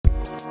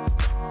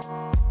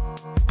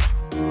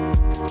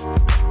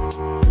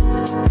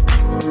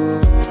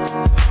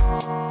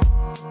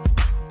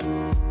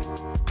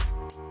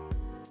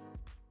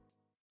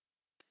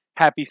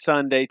Happy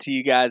Sunday to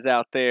you guys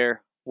out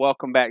there.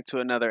 Welcome back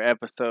to another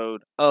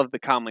episode of the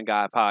Common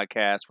Guy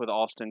Podcast with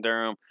Austin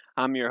Durham.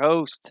 I'm your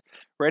host,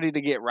 ready to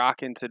get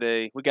rocking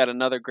today. We got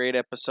another great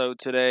episode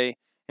today,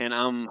 and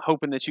I'm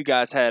hoping that you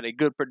guys had a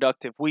good,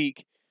 productive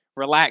week,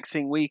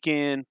 relaxing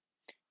weekend.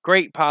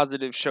 Great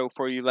positive show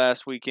for you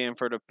last weekend.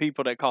 For the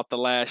people that caught the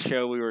last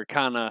show, we were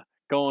kind of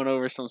going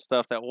over some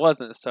stuff that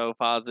wasn't so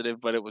positive,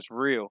 but it was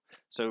real.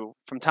 So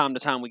from time to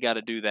time, we got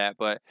to do that.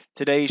 But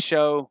today's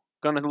show,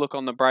 going to look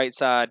on the bright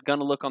side, going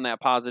to look on that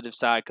positive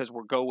side because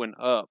we're going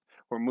up.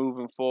 We're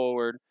moving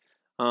forward.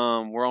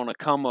 We're on a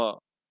come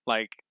up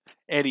like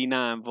Eddie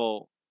 9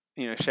 Volt.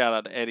 Shout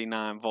out to Eddie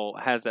 9 Volt.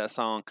 Has that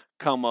song,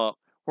 Come Up.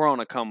 We're on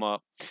a come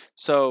up.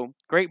 So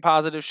great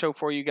positive show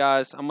for you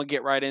guys. I'm going to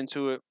get right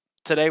into it.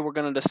 Today, we're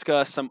going to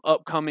discuss some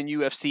upcoming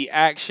UFC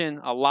action.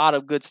 A lot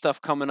of good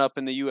stuff coming up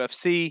in the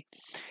UFC.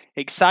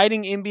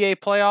 Exciting NBA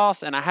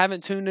playoffs, and I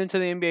haven't tuned into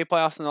the NBA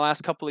playoffs in the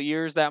last couple of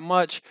years that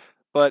much,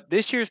 but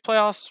this year's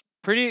playoffs,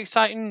 pretty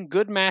exciting,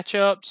 good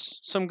matchups,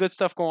 some good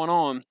stuff going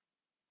on.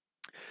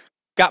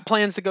 Got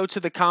plans to go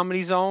to the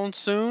Comedy Zone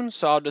soon,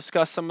 so I'll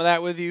discuss some of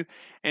that with you.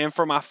 And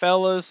for my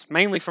fellas,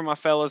 mainly for my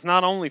fellas,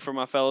 not only for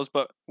my fellas,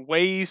 but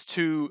ways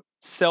to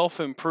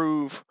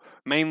self-improve,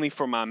 mainly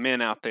for my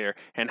men out there,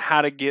 and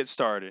how to get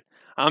started.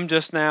 I'm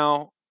just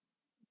now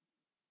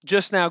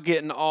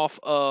getting off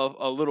of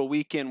a little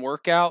weekend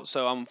workout,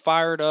 so I'm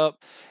fired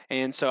up,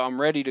 and so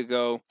I'm ready to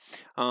go.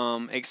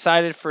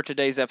 Excited for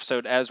today's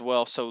episode as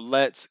well, so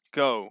let's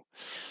go.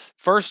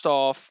 First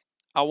off,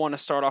 I want to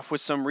start off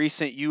with some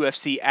recent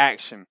UFC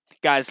action.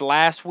 Guys,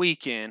 last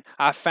weekend,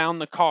 I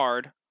found the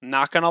card,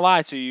 not going to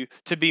lie to you,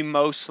 to be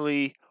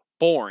mostly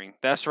boring.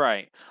 That's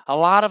right. A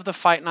lot of the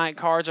fight night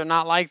cards are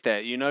not like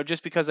that,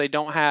 just because they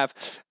don't have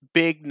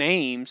big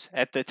names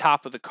at the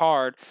top of the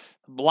card.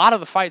 A lot of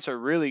the fights are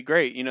really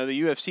great.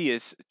 The UFC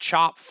is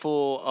chock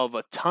full of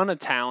a ton of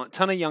talent,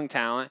 ton of young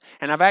talent,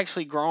 and I've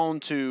actually grown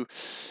to.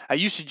 I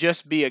used to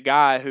just be a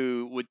guy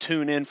who would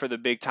tune in for the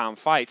big time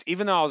fights.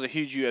 Even though I was a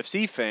huge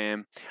UFC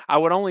fan, I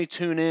would only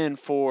tune in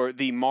for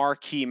the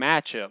marquee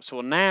matchups.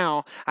 Well,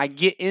 now I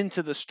get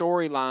into the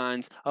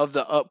storylines of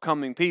the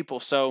upcoming people.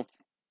 So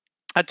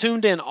I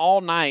tuned in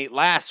all night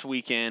last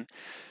weekend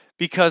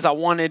because I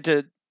wanted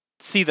to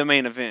see the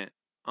main event.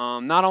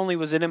 Not only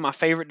was it in my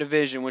favorite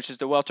division, which is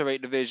the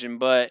welterweight division,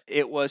 but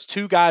it was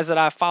two guys that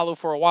I followed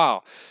for a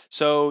while.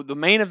 So the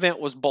main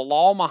event was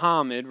Bilal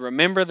Muhammad,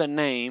 remember the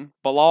name,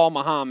 Bilal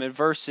Muhammad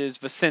versus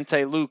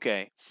Vicente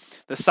Luque,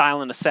 the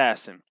silent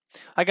assassin.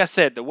 Like I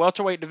said, the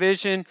welterweight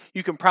division,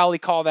 you can probably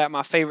call that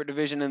my favorite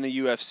division in the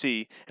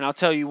UFC, and I'll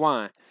tell you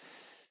why.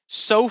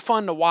 So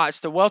fun to watch.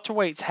 The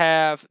welterweights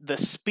have the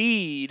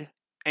speed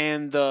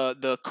and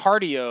the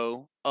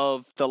cardio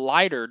of the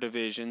lighter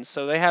division.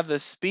 So they have the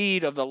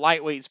speed of the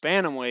lightweights,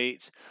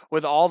 bantamweights,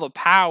 with all the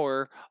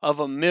power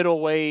of a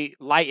middleweight,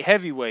 light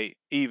heavyweight,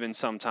 even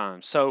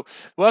sometimes. So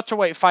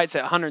welterweight fights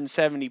at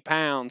 170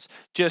 pounds,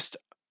 just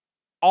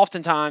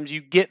oftentimes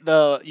you can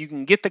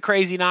get the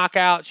crazy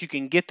knockouts, you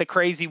can get the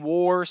crazy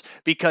wars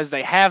because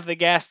they have the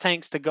gas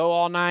tanks to go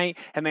all night,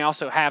 and they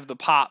also have the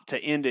pop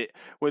to end it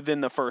within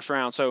the first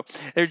round. So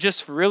they're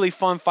just really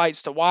fun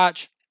fights to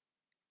watch.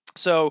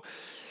 So,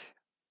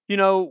 you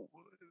know,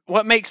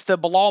 what makes the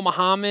Bilal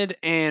Muhammad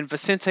and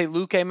Vicente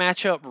Luque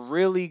matchup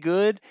really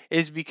good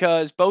is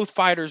because both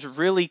fighters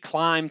really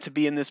climbed to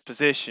be in this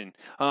position.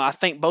 I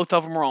think both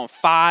of them are on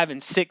 5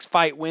 and 6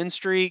 fight win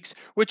streaks,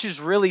 which is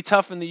really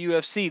tough in the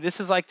UFC. This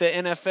is like the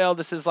NFL,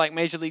 this is like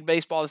Major League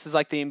Baseball, this is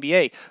like the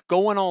NBA.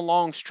 Going on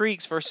long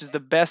streaks versus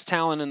the best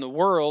talent in the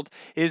world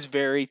is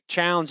very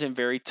challenging,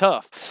 very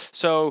tough.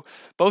 So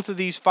both of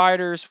these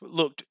fighters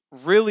looked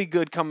really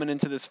good coming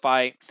into this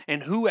fight,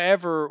 and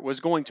whoever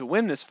was going to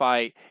win this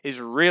fight is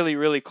really,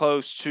 really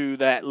close to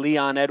that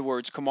Leon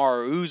Edwards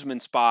Kamaru Usman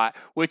spot,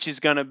 which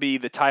is going to be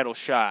the title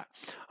shot.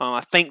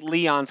 I think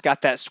Leon's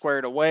got that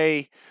squared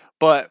away,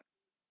 but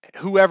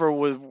whoever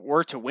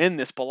were to win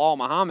this, Bilal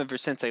Muhammad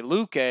Vicente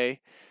Luque,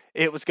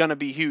 it was going to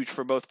be huge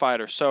for both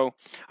fighters. So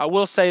I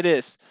will say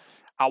this.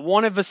 I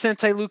wanted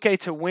Vicente Luque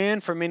to win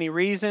for many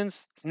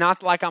reasons. It's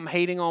not like I'm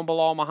hating on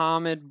Bilal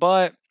Muhammad,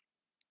 but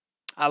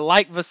I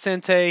like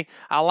Vicente.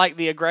 I like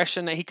the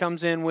aggression that he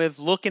comes in with,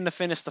 looking to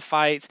finish the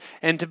fights.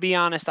 And to be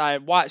honest, I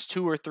had watched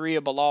 2 or 3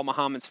 of Bilal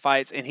Muhammad's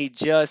fights, and he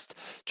just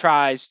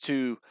tries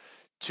to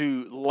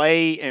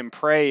lay and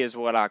pray is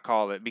what I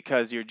call it,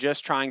 because you're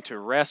just trying to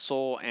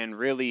wrestle and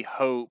really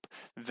hope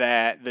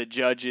that the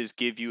judges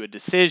give you a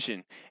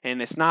decision. And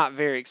it's not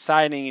very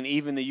exciting, and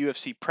even the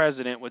UFC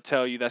president would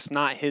tell you that's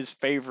not his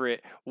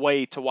favorite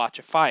way to watch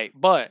a fight.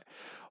 But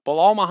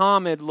Bilal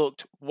Muhammad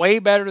looked way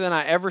better than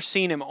I ever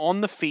seen him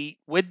on the feet,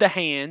 with the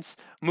hands,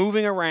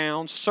 moving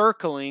around,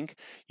 circling,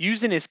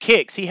 using his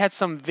kicks. He had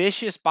some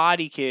vicious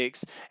body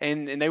kicks,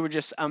 and they were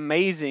just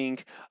amazing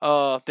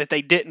that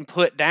they didn't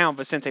put down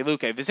Vicente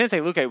Luque.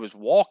 Vicente Luque was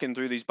walking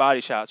through these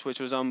body shots,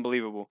 which was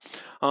unbelievable.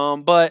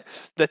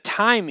 But the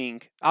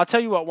timing, I'll tell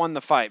you what won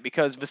the fight,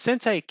 because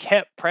Vicente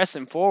kept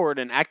pressing forward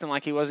and acting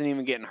like he wasn't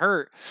even getting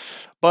hurt.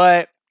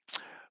 But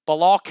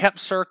Bilal kept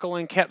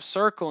circling,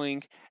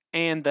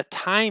 and the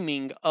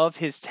timing of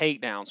his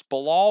takedowns.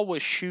 Bilal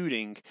was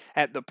shooting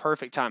at the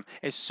perfect time.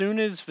 As soon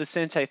as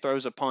Vicente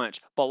throws a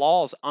punch,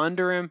 Bilal's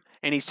under him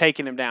and he's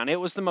taking him down. It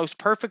was the most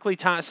perfectly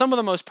timed, some of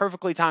the most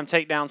perfectly timed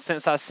takedowns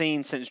since I've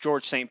seen since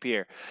George St.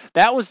 Pierre.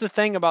 That was the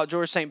thing about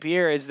George St.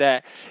 Pierre, is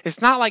that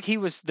it's not like he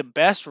was the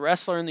best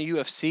wrestler in the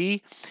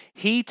UFC.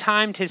 He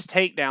timed his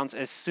takedowns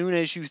as soon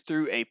as you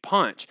threw a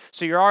punch.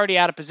 So you're already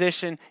out of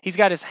position. He's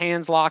got his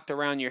hands locked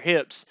around your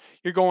hips.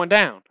 You're going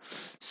down.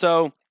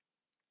 So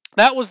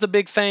that was the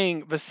big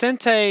thing.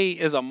 Vicente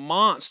is a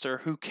monster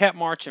who kept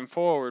marching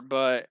forward,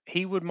 but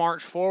he would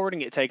march forward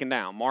and get taken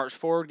down. March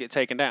forward, get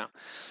taken down.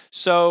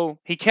 So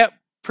he kept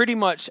pretty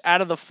much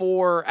out of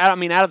the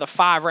out of the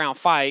 5 round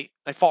fight.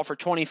 They fought for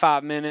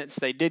 25 minutes.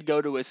 They did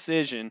go to a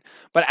decision,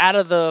 but out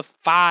of the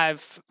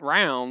 5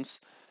 rounds,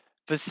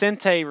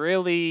 Vicente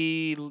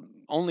really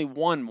only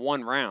won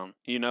 1 round.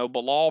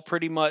 Bilal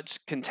pretty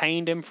much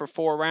contained him for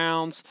 4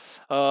 rounds.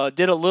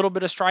 Did a little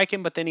bit of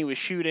striking, but then he would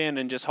shoot in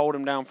and just hold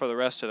him down for the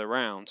rest of the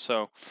round.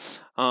 So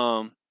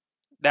um,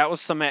 that was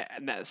some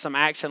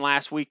action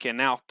last weekend.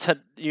 Now,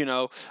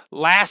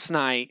 last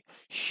night,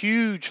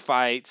 huge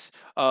fights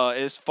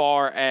as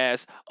far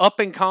as up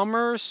and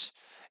comers,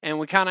 and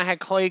we kind of had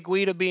Clay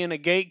Guida being a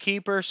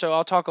gatekeeper. So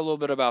I'll talk a little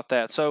bit about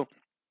that. So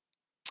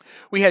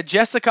we had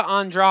Jessica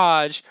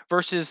Andrade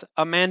versus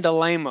Amanda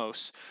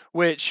Lemos,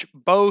 which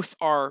both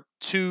are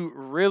two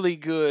really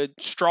good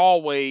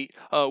strawweight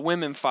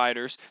women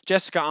fighters.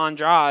 Jessica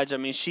Andrade, I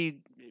mean, she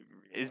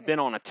has been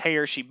on a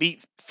tear. She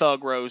beat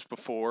Thug Rose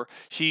before.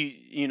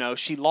 She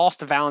lost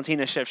to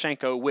Valentina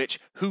Shevchenko, which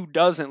who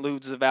doesn't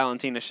lose to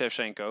Valentina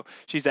Shevchenko?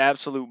 She's an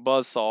absolute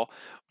buzzsaw.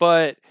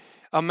 But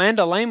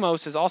Amanda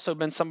Lemos has also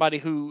been somebody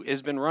who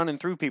has been running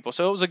through people.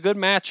 So it was a good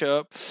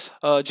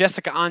matchup.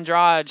 Jessica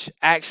Andrade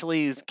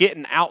actually is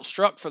getting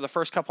outstruck for the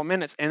first couple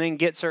minutes and then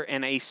gets her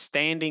in a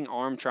standing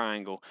arm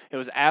triangle. It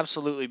was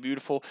absolutely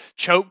beautiful.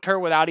 Choked her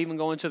without even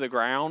going to the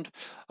ground.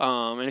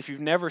 And if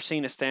you've never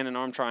seen a standing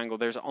arm triangle,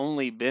 there's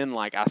only been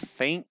I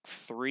think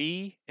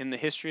 3 in the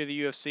history of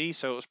the UFC.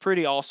 So it was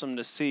pretty awesome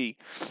to see.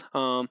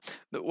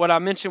 What I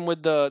mentioned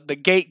with the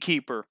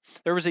gatekeeper,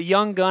 there was a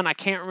young gun. I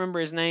can't remember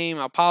his name.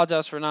 I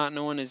apologize for not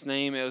knowing his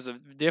name. It was a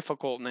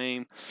difficult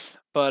name.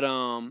 But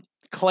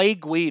Clay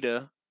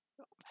Guida,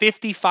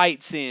 50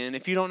 fights in.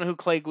 If you don't know who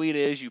Clay Guida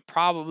is, you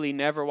probably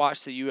never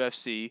watched the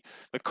UFC.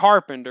 The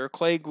Carpenter,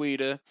 Clay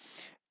Guida,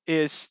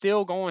 is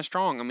still going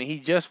strong. I mean, he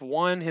just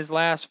won his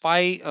last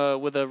fight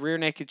with a rear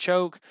naked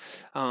choke.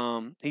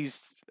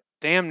 He's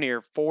damn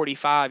near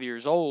 45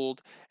 years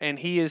old, and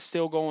he is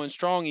still going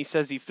strong. He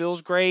says he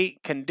feels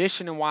great.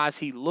 Conditioning wise,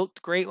 he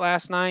looked great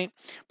last night,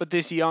 but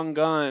this young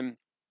gun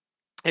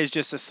is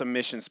just a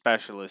submission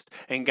specialist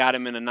and got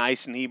him in a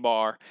nice knee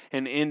bar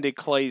and ended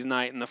Clay's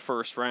night in the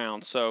first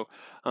round. So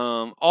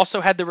also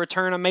had the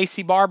return of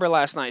Macy Barber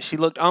last night. She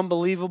looked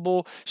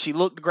unbelievable. She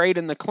looked great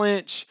in the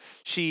clinch.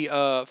 She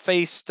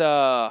faced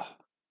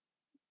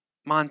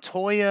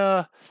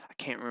Montoya. I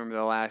can't remember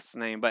the last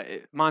name, but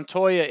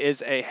Montoya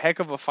is a heck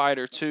of a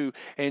fighter too.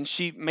 And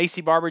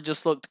Macy Barber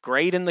just looked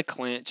great in the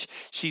clinch.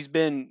 She's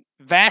been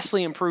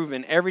vastly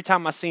improving every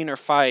time I seen her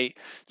fight.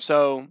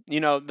 So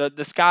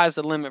the sky's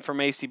the limit for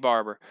Macy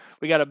Barber.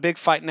 We got a big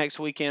fight next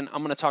weekend.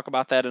 I'm going to talk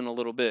about that in a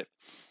little bit.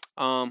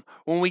 When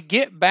we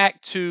get back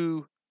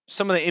to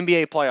some of the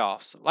NBA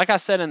playoffs, like I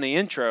said in the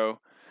intro,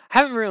 I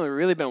haven't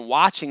really been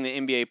watching the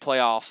NBA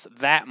playoffs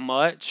that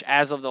much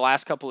as of the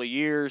last couple of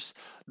years.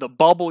 The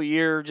bubble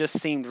year just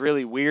seemed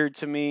really weird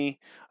to me.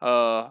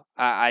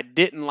 I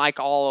didn't like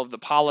all of the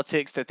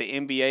politics that the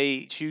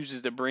NBA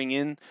chooses to bring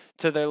in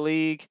to their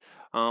league.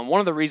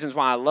 One of the reasons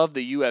why I love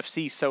the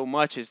UFC so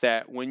much is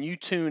that when you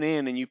tune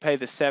in and you pay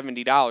the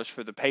 $70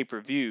 for the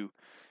pay-per-view,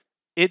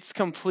 it's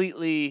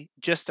completely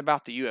just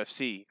about the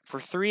UFC. For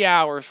 3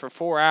 hours, for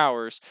 4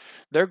 hours,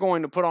 they're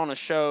going to put on a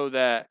show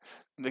that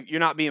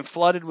you're not being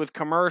flooded with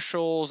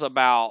commercials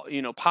about,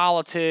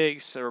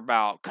 politics or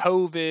about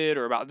COVID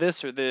or about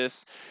this or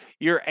this.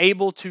 You're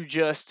able to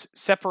just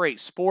separate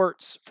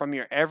sports from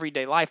your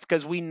everyday life,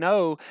 because we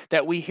know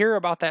that we hear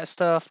about that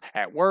stuff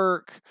at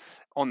work,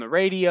 on the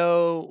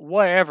radio,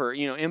 whatever,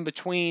 in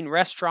between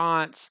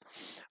restaurants.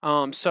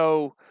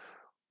 So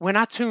when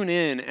I tune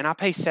in and I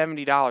pay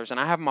 $70 and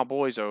I have my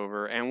boys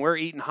over and we're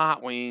eating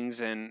hot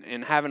wings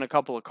and having a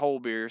couple of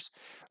cold beers,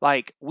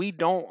 we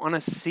don't want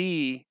to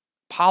see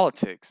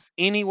politics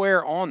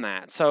anywhere on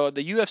that. So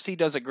the UFC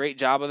does a great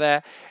job of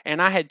that.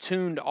 And I had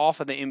tuned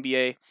off of the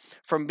NBA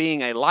from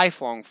being a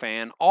lifelong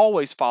fan,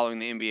 always following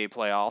the NBA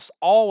playoffs,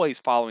 always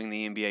following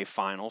the NBA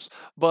finals.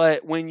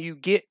 But when you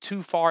get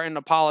too far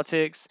into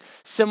politics,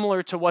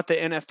 similar to what the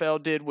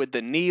NFL did with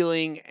the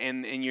kneeling,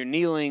 and you're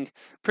kneeling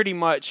pretty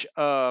much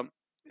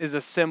is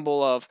a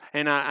symbol of,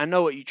 and I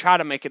know what you try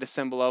to make it a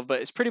symbol of,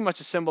 but it's pretty much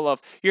a symbol of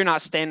you're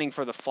not standing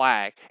for the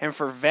flag and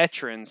for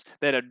veterans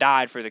that have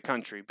died for the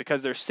country,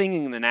 because they're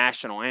singing the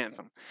national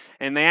anthem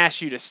and they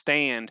ask you to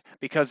stand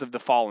because of the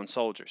fallen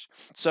soldiers.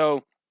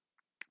 So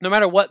no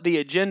matter what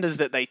the agendas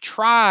that they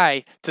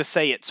try to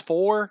say it's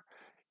for,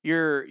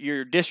 you're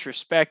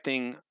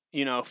disrespecting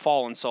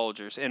fallen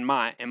soldiers in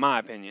my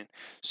opinion.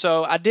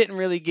 So I didn't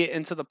really get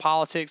into the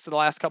politics of the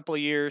last couple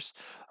of years.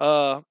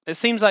 It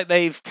seems like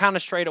they've kind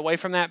of strayed away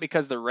from that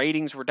because the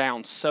ratings were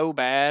down so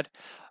bad.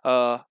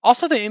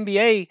 Also, the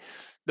NBA,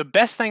 the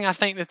best thing I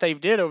think that they've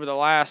did over the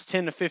last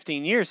 10 to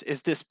 15 years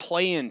is this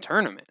play-in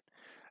tournament.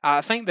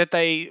 I think that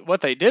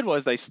what they did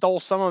was they stole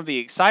some of the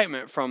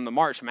excitement from the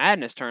March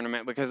Madness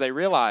tournament because they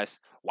realized,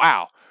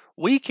 wow,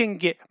 we can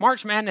get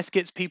March Madness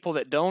gets people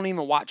that don't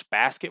even watch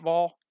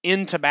basketball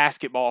into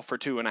basketball for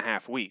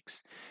 2.5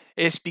 weeks.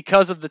 It's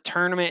because of the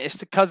tournament. It's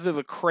because of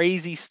the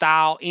crazy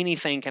style.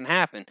 Anything can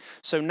happen.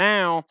 So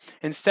now,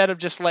 instead of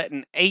just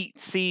letting 8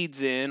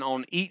 seeds in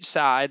on each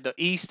side, the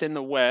East and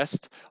the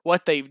West,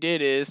 what they've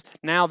did is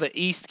now the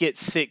East gets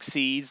 6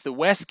 seeds, the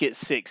West gets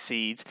 6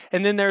 seeds,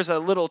 and then there's a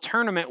little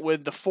tournament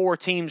with the 4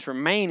 teams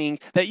remaining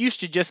that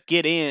used to just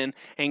get in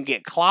and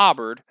get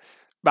clobbered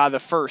by the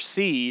first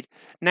seed.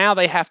 Now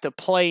they have to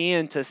play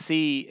in to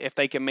see if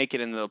they can make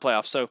it into the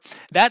playoffs. So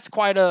that's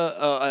quite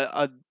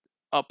a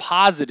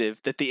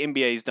positive that the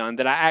NBA's done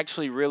that I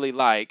actually really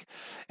like.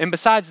 And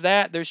besides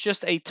that, there's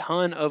just a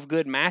ton of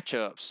good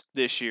matchups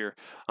this year.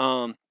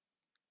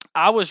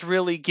 I was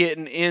really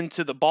getting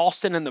into the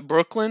Boston and the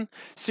Brooklyn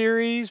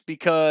series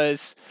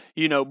because,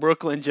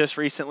 Brooklyn just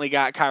recently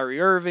got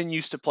Kyrie Irving,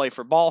 used to play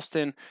for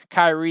Boston.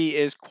 Kyrie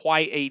is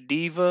quite a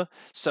diva,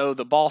 so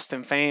the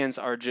Boston fans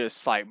are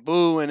just like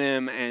booing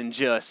him and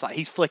just like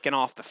he's flicking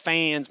off the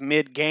fans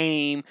mid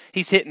game.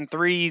 He's hitting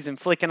threes and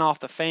flicking off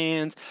the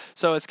fans.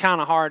 So it's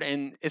kind of hard,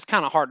 and it's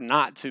kind of hard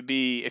not to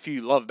be, if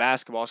you love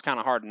basketball, it's kind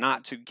of hard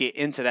not to get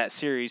into that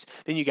series.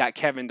 Then you got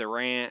Kevin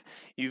Durant.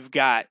 You've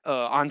got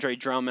Andre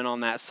Drummond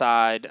on that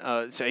side,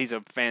 so he's a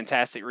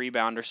fantastic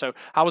rebounder. So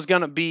I was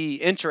going to be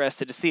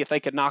interested to see if they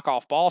could knock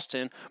off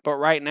Boston, but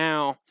right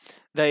now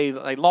they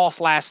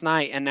lost last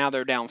night and now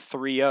they're down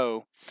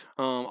 3-0.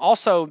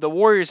 Also, the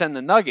Warriors and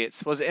the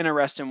Nuggets was an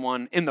interesting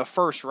one in the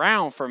first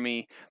round for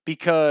me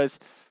because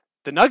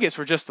the Nuggets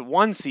were just the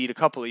 1 seed a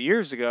couple of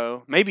years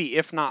ago, maybe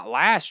if not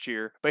last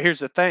year. But here's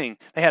the thing,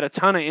 they had a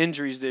ton of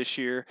injuries this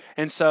year.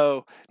 And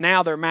so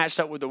now they're matched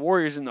up with the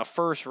Warriors in the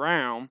first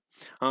round.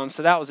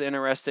 So that was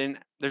interesting.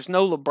 There's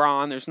no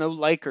LeBron. There's no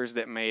Lakers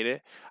that made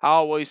it. I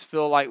always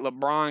feel like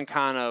LeBron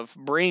kind of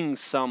brings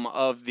some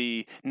of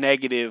the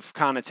negative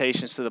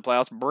connotations to the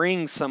playoffs,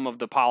 brings some of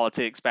the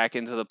politics back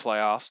into the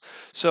playoffs.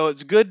 So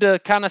it's good to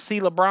kind of see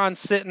LeBron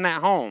sitting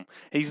at home.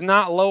 He's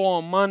not low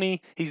on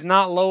money. He's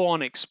not low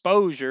on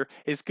exposure.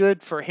 It's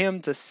good for him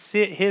to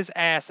sit his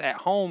ass at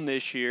home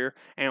this year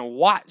and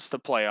watch the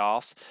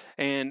playoffs.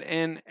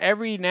 And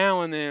every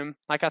now and then,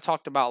 like I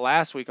talked about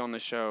last week on the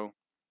show,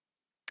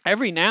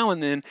 every now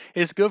and then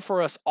it's good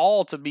for us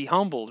all to be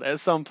humbled at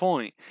some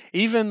point.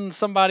 Even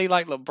somebody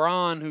like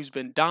LeBron, who's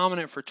been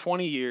dominant for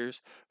 20 years,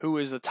 who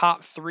is a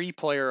top 3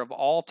 player of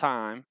all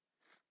time,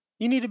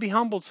 you need to be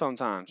humbled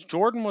sometimes.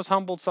 Jordan was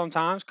humbled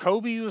sometimes.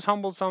 Kobe was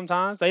humbled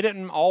sometimes. They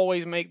didn't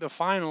always make the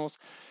finals.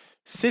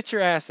 Sit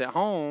your ass at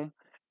home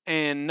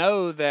and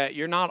know that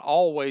you're not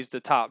always the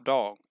top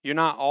dog. You're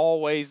not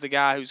always the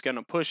guy who's going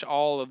to push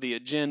all of the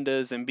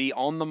agendas and be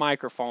on the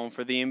microphone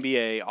for the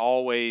NBA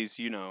always,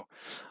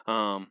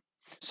 Um,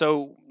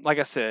 so like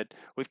I said,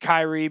 with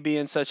Kyrie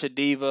being such a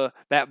diva,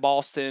 that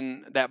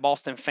Boston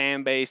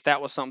fan base,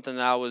 that was something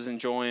that I was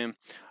enjoying.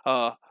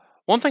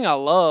 One thing I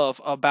love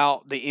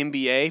about the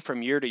NBA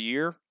from year to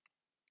year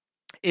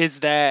is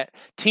that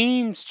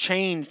teams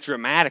change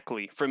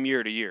dramatically from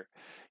year to year.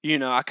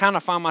 I kind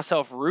of find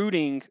myself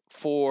rooting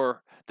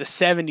for the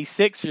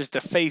 76ers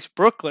to face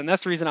Brooklyn.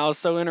 That's the reason I was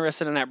so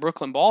interested in that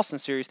Brooklyn Boston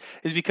series,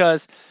 is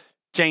because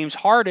James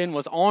Harden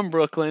was on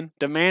Brooklyn,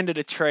 demanded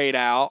a trade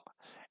out,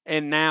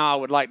 and now I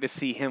would like to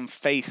see him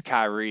face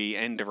Kyrie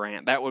and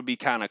Durant. That would be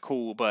kind of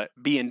cool, but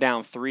being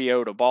down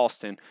 3-0 to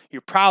Boston,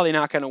 you're probably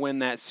not going to win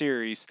that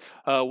series.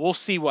 We'll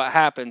see what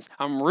happens.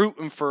 I'm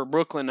rooting for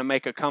Brooklyn to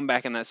make a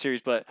comeback in that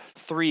series, but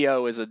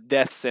 3-0 is a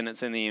death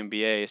sentence in the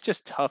NBA. It's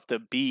just tough to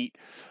beat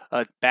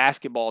a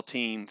basketball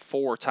team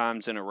 4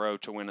 times in a row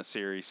to win a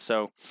series.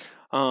 So,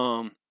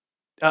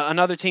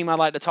 another team I'd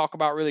like to talk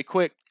about really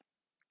quick,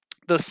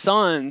 the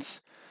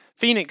Suns,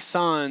 Phoenix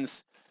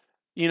Suns,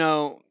 you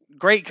know,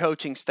 great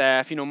coaching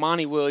staff.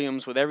 Monty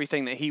Williams, with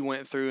everything that he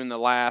went through in the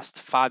last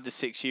 5 to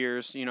 6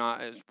 years,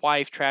 his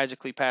wife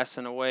tragically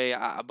passing away.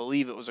 I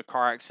believe it was a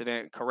car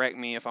accident. Correct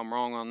me if I'm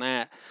wrong on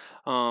that.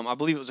 I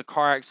believe it was a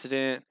car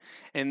accident.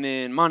 And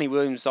then Monty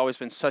Williams has always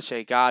been such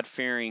a God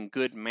fearing,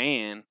 good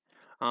man,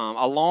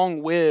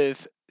 along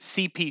with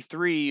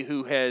CP3,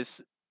 who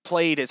has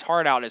played his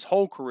heart out his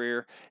whole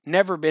career,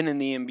 never been in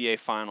the NBA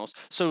Finals.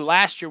 So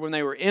last year when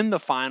they were in the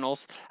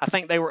finals, I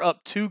think they were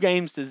up 2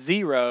 games to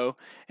 0,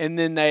 and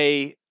then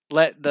they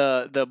let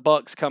the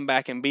Bucks come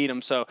back and beat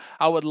them. So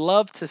I would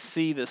love to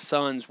see the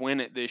Suns win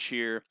it this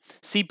year.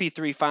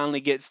 CP3 finally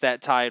gets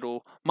that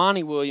title.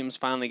 Monty Williams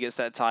finally gets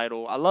that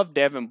title. I love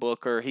Devin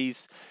Booker.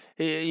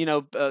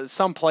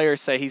 Some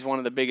players say he's one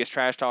of the biggest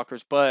trash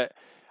talkers, but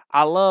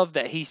I love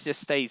that he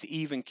just stays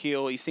even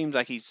keel. He seems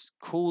like he's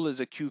cool as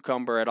a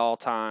cucumber at all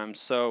times.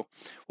 So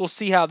we'll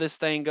see how this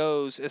thing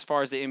goes as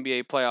far as the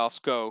NBA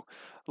playoffs go.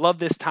 Love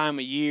this time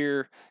of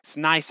year. It's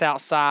nice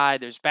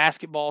outside. There's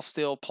basketball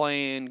still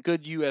playing.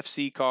 Good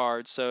UFC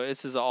cards. So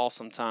this is an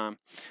awesome time.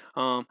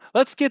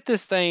 Let's get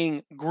this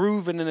thing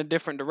grooving in a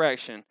different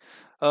direction.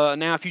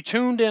 Now, if you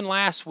tuned in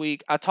last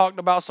week, I talked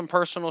about some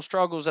personal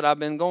struggles that I've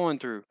been going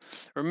through.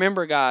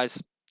 Remember,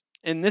 guys,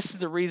 and this is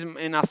the reason,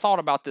 and I thought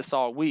about this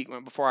all week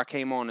before I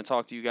came on and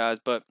talked to you guys,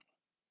 but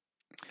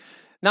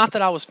not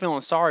that I was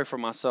feeling sorry for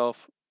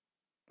myself.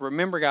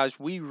 Remember, guys,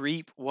 we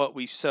reap what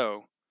we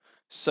sow.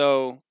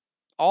 So,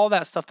 all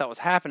that stuff that was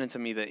happening to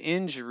me, the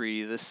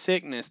injury, the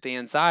sickness, the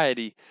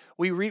anxiety,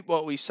 we reap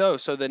what we sow.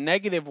 So, the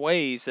negative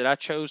ways that I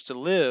chose to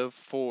live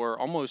for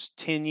almost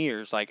 10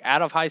 years, like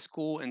out of high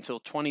school until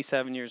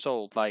 27 years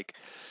old, like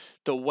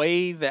the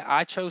way that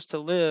I chose to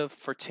live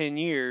for 10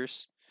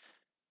 years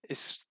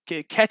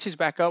it catches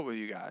back up with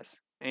you guys.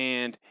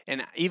 And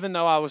even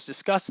though I was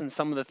discussing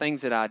some of the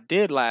things that I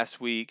did last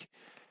week,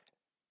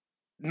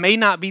 may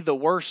not be the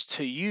worst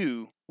to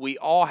you. We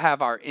all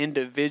have our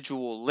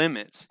individual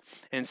limits.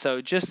 And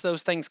so just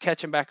those things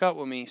catching back up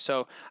with me.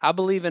 So I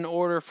believe in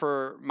order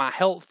for my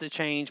health to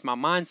change, my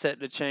mindset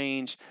to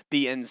change,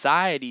 the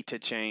anxiety to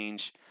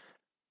change,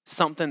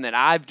 something that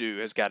I do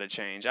has got to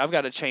change. I've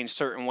got to change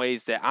certain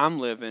ways that I'm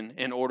living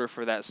in order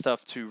for that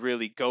stuff to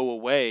really go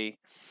away.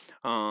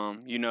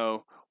 You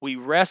know, we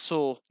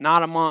wrestle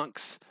not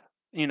amongst,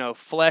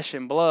 flesh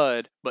and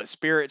blood, but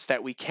spirits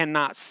that we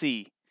cannot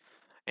see.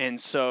 And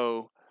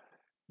so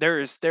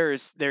there's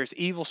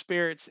evil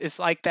spirits. It's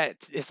like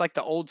that. It's like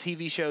the old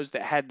TV shows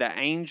that had the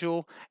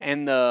angel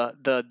and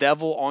the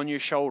devil on your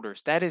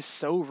shoulders. That is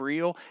so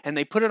real, and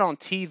they put it on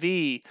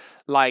TV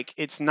like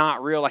it's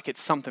not real, like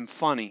it's something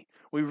funny.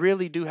 We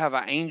really do have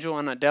an angel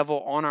and a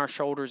devil on our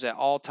shoulders at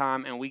all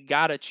time, and we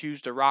gotta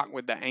choose to rock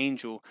with the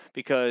angel,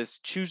 because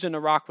choosing to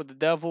rock with the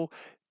devil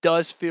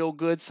does feel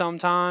good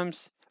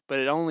sometimes, but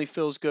it only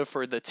feels good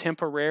for the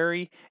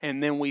temporary,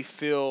 and then we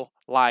feel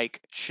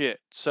like shit.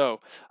 So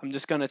I'm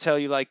just going to tell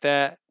you like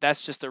that.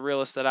 That's just the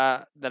realest that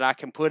I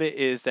can put it,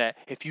 is that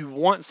if you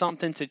want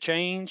something to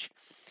change,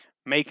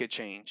 make a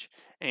change.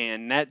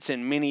 And that's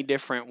in many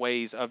different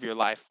ways of your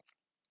life.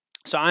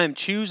 So I am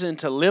choosing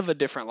to live a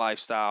different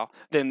lifestyle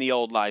than the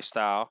old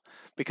lifestyle,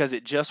 because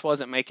it just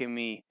wasn't making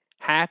me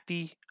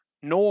happy,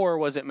 nor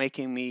was it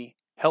making me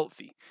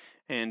healthy.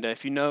 And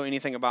if you know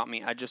anything about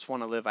me, I just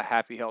want to live a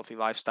happy, healthy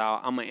lifestyle.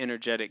 I'm an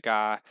energetic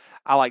guy.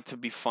 I like to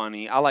be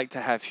funny. I like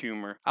to have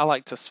humor. I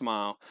like to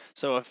smile.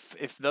 So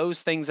if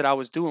those things that I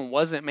was doing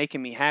wasn't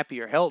making me happy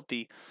or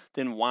healthy,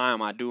 then why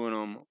am I doing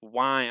them?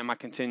 Why am I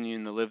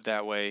continuing to live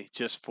that way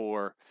just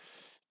for,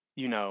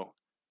 you know,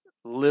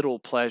 little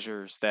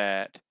pleasures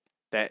that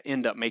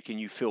end up making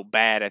you feel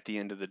bad at the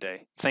end of the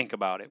day? Think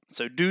about it.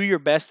 So do your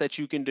best that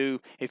you can do.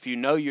 If you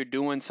know you're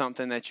doing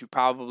something that you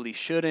probably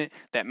shouldn't,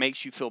 that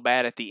makes you feel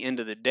bad at the end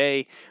of the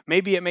day,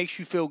 maybe it makes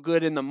you feel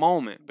good in the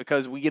moment,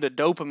 because we get a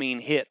dopamine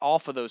hit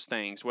off of those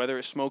things, whether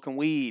it's smoking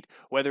weed,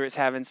 whether it's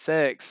having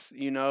sex,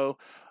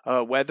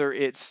 whether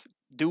it's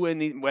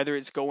whether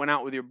it's going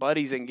out with your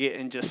buddies and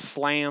getting just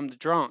slammed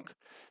drunk.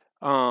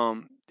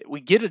 We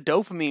get a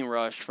dopamine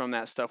rush from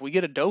that stuff. We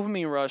get a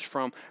dopamine rush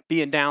from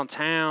being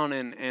downtown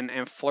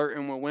and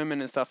flirting with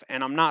women and stuff.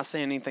 And I'm not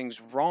saying anything's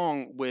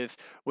wrong with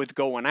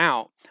going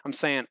out. I'm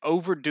saying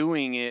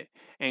overdoing it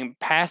and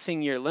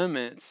passing your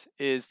limits,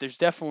 is there's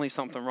definitely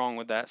something wrong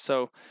with that.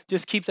 So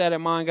just keep that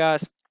in mind,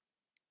 guys.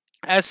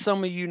 As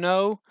some of you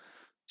know,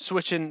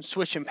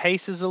 switching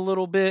paces a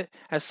little bit,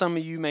 as some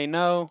of you may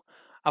know,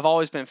 I've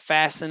always been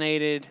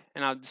fascinated,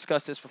 and I've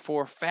discussed this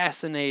before,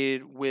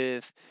 fascinated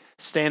with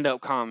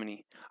stand-up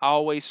comedy. I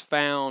always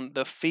found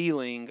the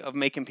feeling of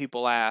making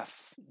people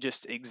laugh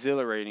just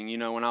exhilarating.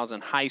 When I was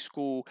in high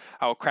school,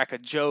 I would crack a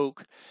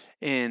joke,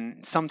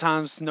 and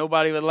sometimes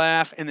nobody would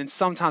laugh, and then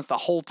sometimes the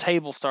whole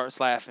table starts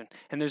laughing.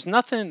 And there's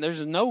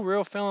no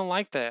real feeling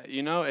like that.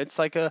 It's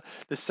like the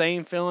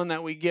same feeling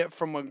that we get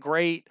from a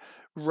great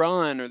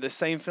run, or the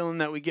same feeling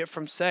that we get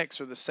from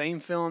sex, or the same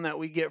feeling that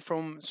we get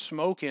from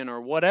smoking,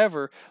 or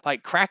whatever.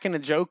 Like cracking a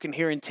joke and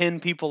hearing 10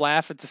 people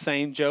laugh at the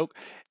same joke,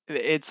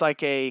 it's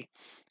like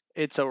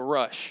it's a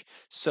rush.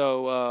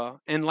 So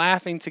and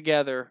laughing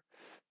together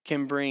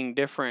can bring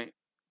different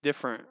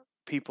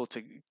people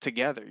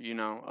together.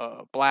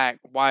 Black,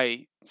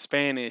 white,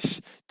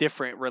 Spanish,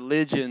 different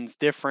religions,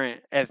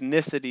 different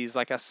ethnicities.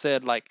 Like I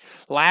said, like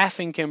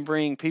laughing can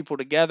bring people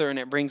together, and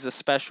it brings a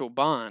special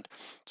bond.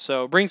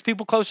 So it brings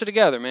people closer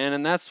together, man.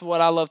 And that's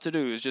what I love to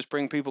do, is just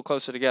bring people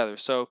closer together.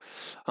 So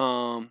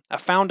I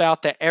found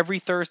out that every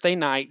Thursday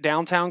night,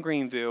 downtown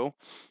Greenville,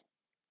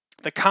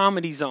 the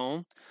Comedy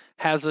Zone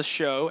has a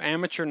show,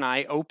 amateur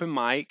night, open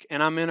mic,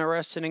 and I'm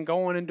interested in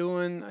going and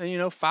doing,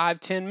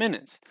 5-10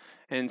 minutes.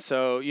 And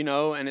so,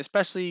 and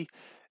especially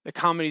the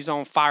Comedy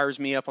Zone fires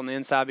me up on the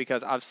inside,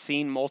 because I've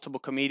seen multiple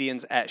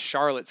comedians at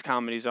Charlotte's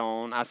Comedy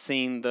Zone. I've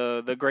seen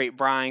the great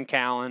Brian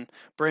Callen,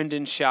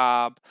 Brendan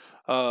Schaub,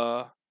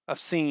 uh, I've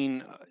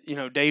seen,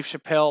 Dave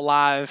Chappelle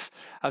live.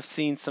 I've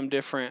seen some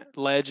different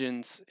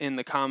legends in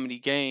the comedy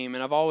game,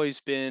 and I've always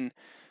been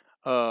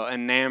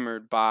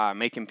enamored by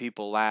making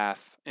people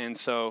laugh. And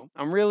so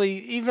I'm really,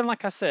 even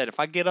like I said, if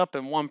I get up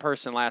and one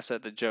person laughs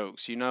at the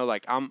jokes,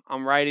 like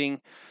I'm writing,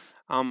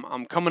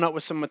 I'm coming up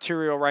with some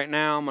material right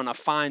now. I'm gonna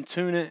fine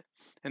tune it,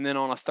 and then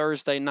on a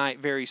Thursday night,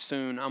 very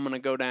soon, I'm gonna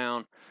go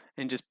down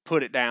and just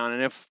put it down.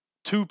 And if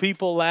two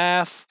people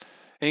laugh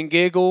and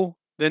giggle,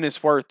 then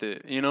it's worth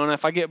it, And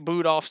if I get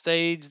booed off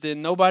stage,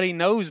 then nobody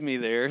knows me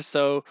there.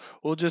 So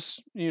we'll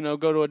just, go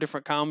to a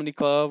different comedy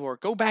club or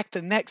go back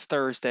the next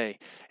Thursday.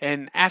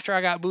 And after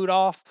I got booed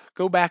off,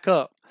 go back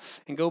up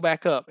and go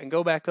back up and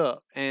go back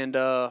up. And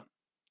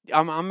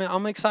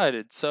I'm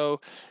excited.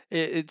 So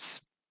it's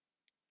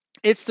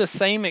the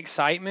same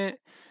excitement.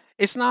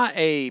 It's not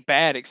a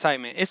bad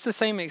excitement. It's the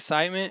same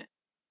excitement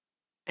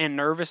and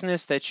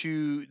nervousness that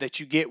you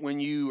get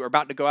when you are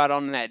about to go out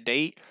on that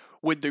date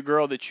with the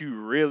girl that you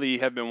really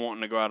have been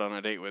wanting to go out on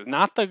a date with.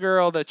 Not the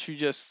girl that you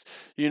just,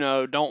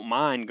 don't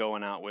mind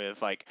going out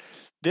with. Like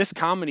this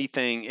comedy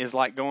thing is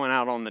like going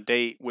out on the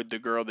date with the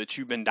girl that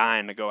you've been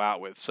dying to go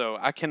out with. So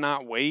I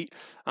cannot wait.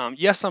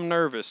 Yes, I'm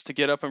nervous to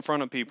get up in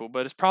front of people,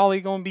 but it's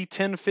probably going to be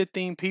 10 to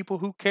 15 people.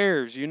 Who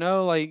cares?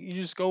 Like you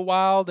just go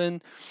wild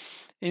and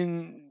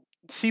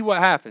see what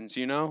happens.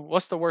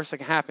 What's the worst that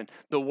can happen?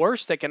 The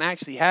worst that can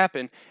actually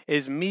happen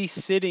is me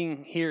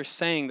sitting here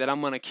saying that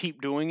I'm going to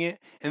keep doing it,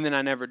 and then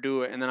I never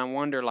do it, and then I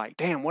wonder, like,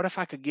 damn, what if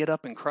I could get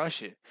up and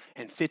crush it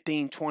and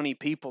 15, 20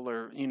 people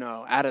are,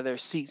 out of their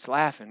seats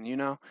laughing.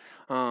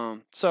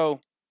 So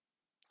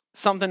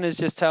something is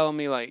just telling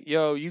me, like,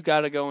 yo, you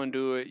got to go and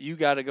do it. You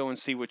got to go and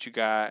see what you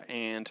got.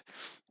 And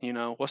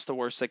what's the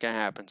worst that can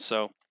happen?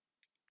 So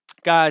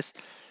guys,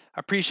 I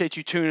appreciate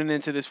you tuning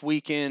into this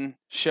weekend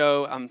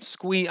show. I'm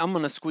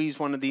gonna squeeze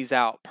one of these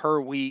out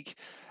per week.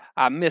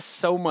 I missed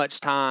so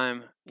much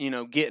time,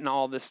 getting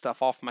all this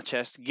stuff off my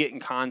chest, getting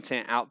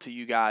content out to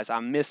you guys. I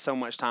missed so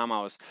much time.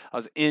 I was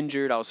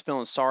injured. I was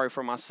feeling sorry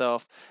for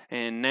myself,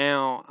 and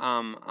now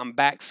I'm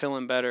back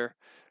feeling better.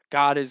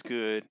 God is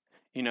good.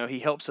 He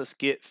helps us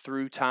get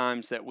through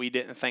times that we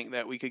didn't think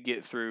that we could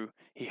get through.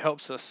 He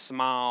helps us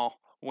smile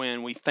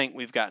when we think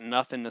we've got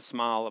nothing to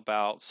smile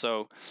about.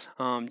 So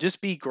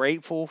just be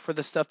grateful for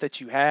the stuff that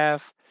you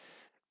have.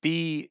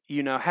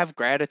 Have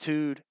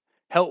gratitude.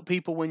 Help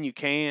people when you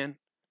can.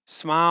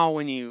 Smile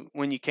when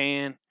you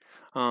can.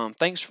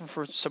 Thanks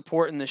for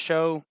supporting the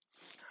show.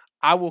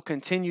 I will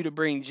continue to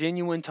bring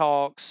genuine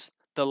talks,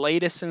 the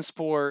latest in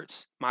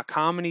sports, my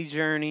comedy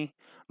journey,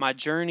 my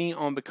journey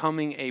on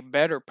becoming a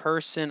better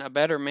person, a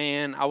better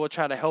man. I will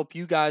try to help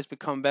you guys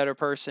become better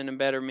person and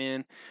better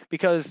men,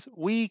 because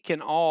we can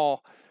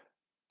all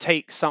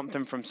take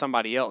something from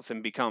somebody else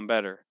and become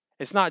better.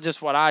 It's not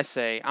just what I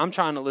say. I'm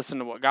trying to listen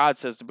to what God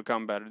says to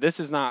become better. This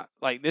is not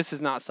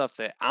stuff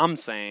that I'm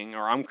saying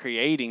or I'm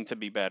creating to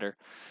be better.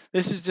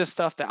 This is just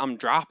stuff that I'm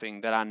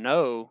dropping that I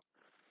know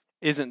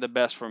isn't the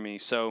best for me.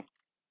 So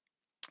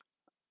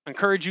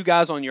encourage you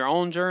guys on your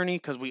own journey,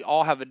 because we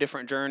all have a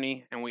different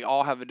journey, and we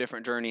all have a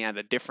different journey at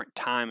a different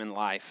time in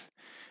life.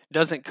 It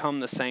doesn't come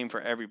the same for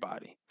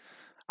everybody.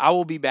 I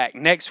will be back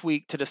next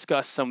week to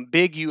discuss some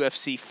big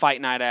UFC fight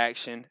night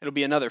action. It'll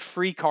be another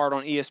free card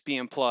on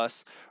ESPN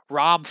Plus.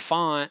 Rob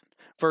Font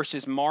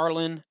versus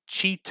Marlon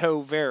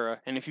Chito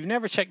Vera. And if you've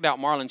never checked out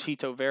Marlon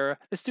Chito Vera,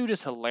 this dude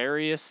is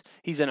hilarious.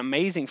 He's an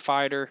amazing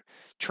fighter,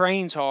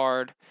 trains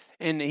hard,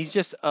 and he's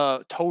just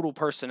a total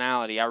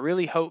personality. I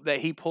really hope that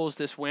he pulls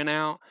this win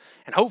out,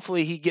 and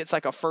hopefully he gets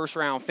like a first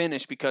round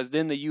finish, because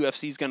then the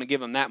UFC is going to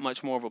give him that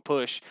much more of a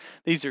push.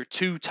 These are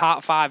two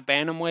top 5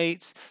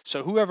 bantamweights,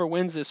 so whoever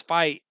wins this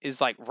fight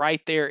is like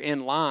right there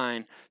in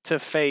line to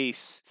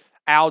face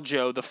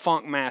Aljo, the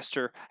Funk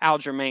Master,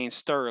 Aljamain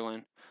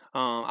Sterling.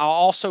 I'll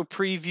also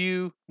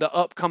preview the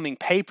upcoming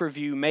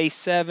pay-per-view May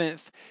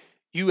 7th,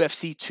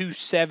 UFC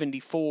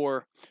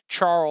 274,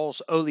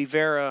 Charles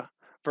Oliveira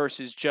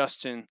versus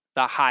Justin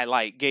the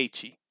Highlight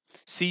Gaethje.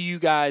 See you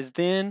guys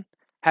then.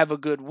 Have a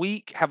good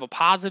week. Have a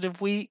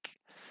positive week.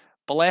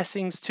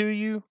 Blessings to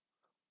you.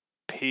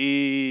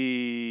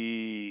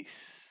 Peace.